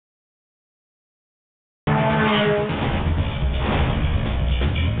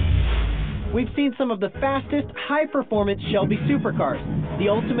we've seen some of the fastest, high-performance Shelby Supercars, the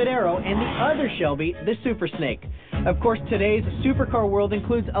Ultimate Arrow, and the other Shelby, the Super Snake. Of course, today's supercar world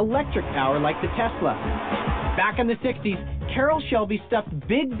includes electric power like the Tesla. Back in the 60s, Carroll Shelby stuffed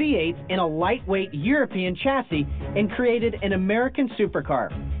big V8s in a lightweight European chassis and created an American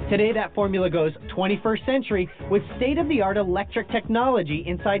supercar. Today, that formula goes 21st century with state-of-the-art electric technology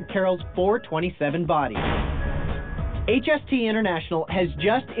inside Carroll's 427 body. HST International has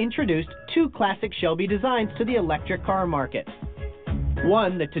just introduced two classic Shelby designs to the electric car market.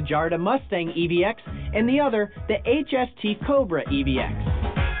 One, the Tajarda Mustang EVX, and the other, the HST Cobra EVX.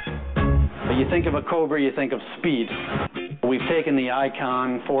 When you think of a Cobra, you think of speed. We've taken the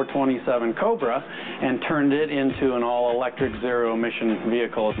Icon 427 Cobra and turned it into an all-electric zero-emission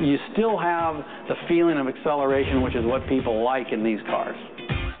vehicle. You still have the feeling of acceleration, which is what people like in these cars.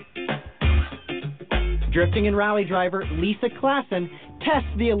 Drifting and rally driver Lisa Klassen tests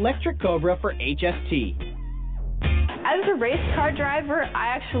the electric Cobra for HST. As a race car driver, I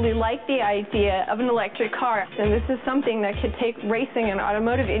actually like the idea of an electric car, and this is something that could take racing and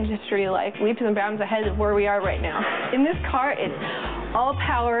automotive industry like leaps and bounds ahead of where we are right now. In this car, it's all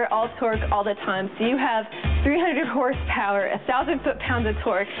power, all torque, all the time. So you have 300 horsepower, 1,000 foot-pounds of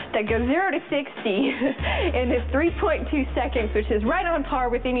torque that goes 0 to 60 in 3.2 seconds, which is right on par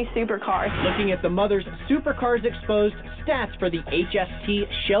with any supercar. Looking at the Mother's Supercars Exposed stats for the HST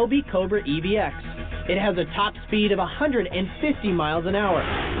Shelby Cobra EVX. It has a top speed of 150 miles an hour.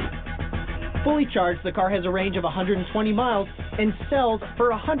 Fully charged, the car has a range of 120 miles and sells for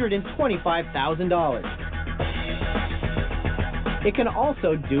 $125,000. It can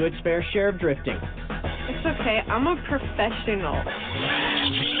also do its fair share of drifting. It's okay, I'm a professional.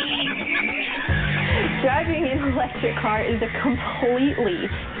 Driving an electric car is a completely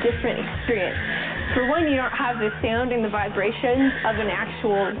different experience. For one, you don't have the sound and the vibrations of an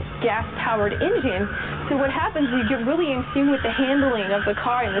actual gas-powered engine. So what happens is you get really in tune with the handling of the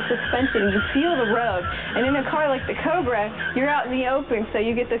car and the suspension. You feel the road. And in a car like the Cobra, you're out in the open, so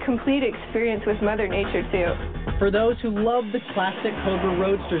you get the complete experience with Mother Nature, too. For those who love the classic Cobra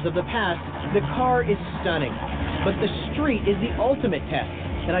Roadsters of the past, the car is stunning. But the street is the ultimate test,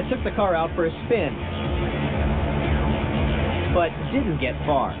 and I took the car out for a spin. But didn't get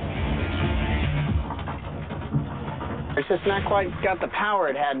far. It's just not quite got the power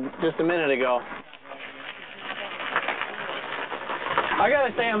it had just a minute ago. I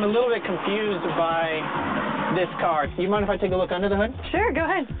gotta say, I'm a little bit confused by this car. Do you mind if I take a look under the hood? Sure, go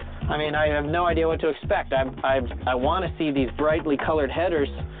ahead. I mean, I have no idea what to expect. I want to see these brightly colored headers.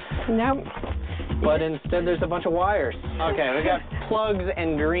 Nope. But instead, there's a bunch of wires. Okay, we got plugs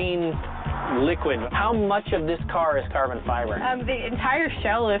and green liquid. How much of this car is carbon fiber? The entire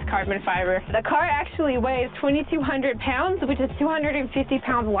shell is carbon fiber. The car actually weighs 2,200 pounds, which is 250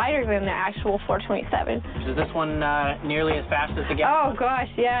 pounds lighter than the actual 427. Is this one nearly as fast as the gas? Oh gosh,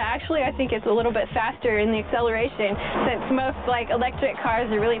 yeah. Actually, I think it's a little bit faster in the acceleration, since most electric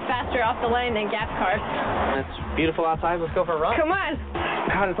cars are really faster off the line than gas cars. It's beautiful outside. Let's go for a run. Come on.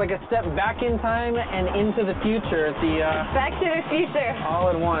 God, it's like a step back in time and into the future. Back to the future.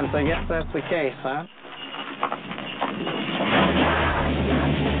 All at once. I guess that's the case, huh? I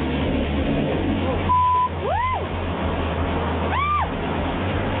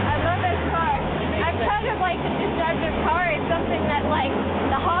love this car. I'm kind of like to describe this car as something that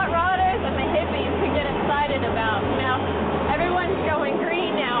the hot rodders and the hippies could get excited about. You know, everyone's going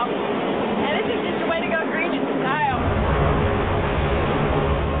green now, and this is just a way to go green in style.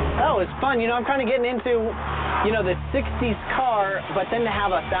 Oh, it's fun. You know, I'm kind of getting into, the 60s car, but then to have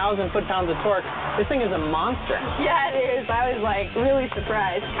 1,000 foot-pounds of torque, this thing is a monster. Yeah, it is. I was, really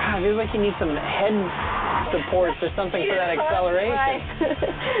surprised. God, it feels like you need some head supports or something for that acceleration. Right. This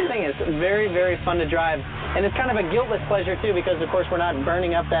thing is very, very fun to drive. And it's kind of a guiltless pleasure, too, because, of course, we're not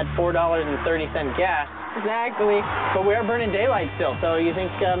burning up that $4.30 gas. Exactly. But we are burning daylight still, so you think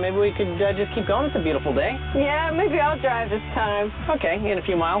maybe we could just keep going? It's a beautiful day. Yeah, maybe I'll drive this time. Okay, in a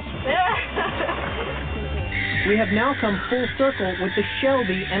few miles. We have now come full circle with the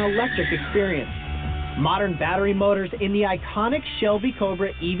Shelby and electric experience. Modern battery motors in the iconic Shelby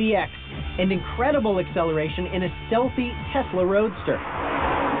Cobra EVX and incredible acceleration in a stealthy Tesla Roadster.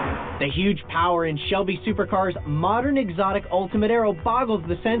 The huge power in Shelby Supercars' modern exotic Ultimate Arrow boggles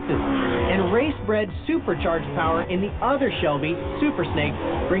the senses, and race-bred supercharged power in the other Shelby, Super Snake,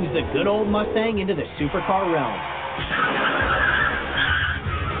 brings the good old Mustang into the supercar realm.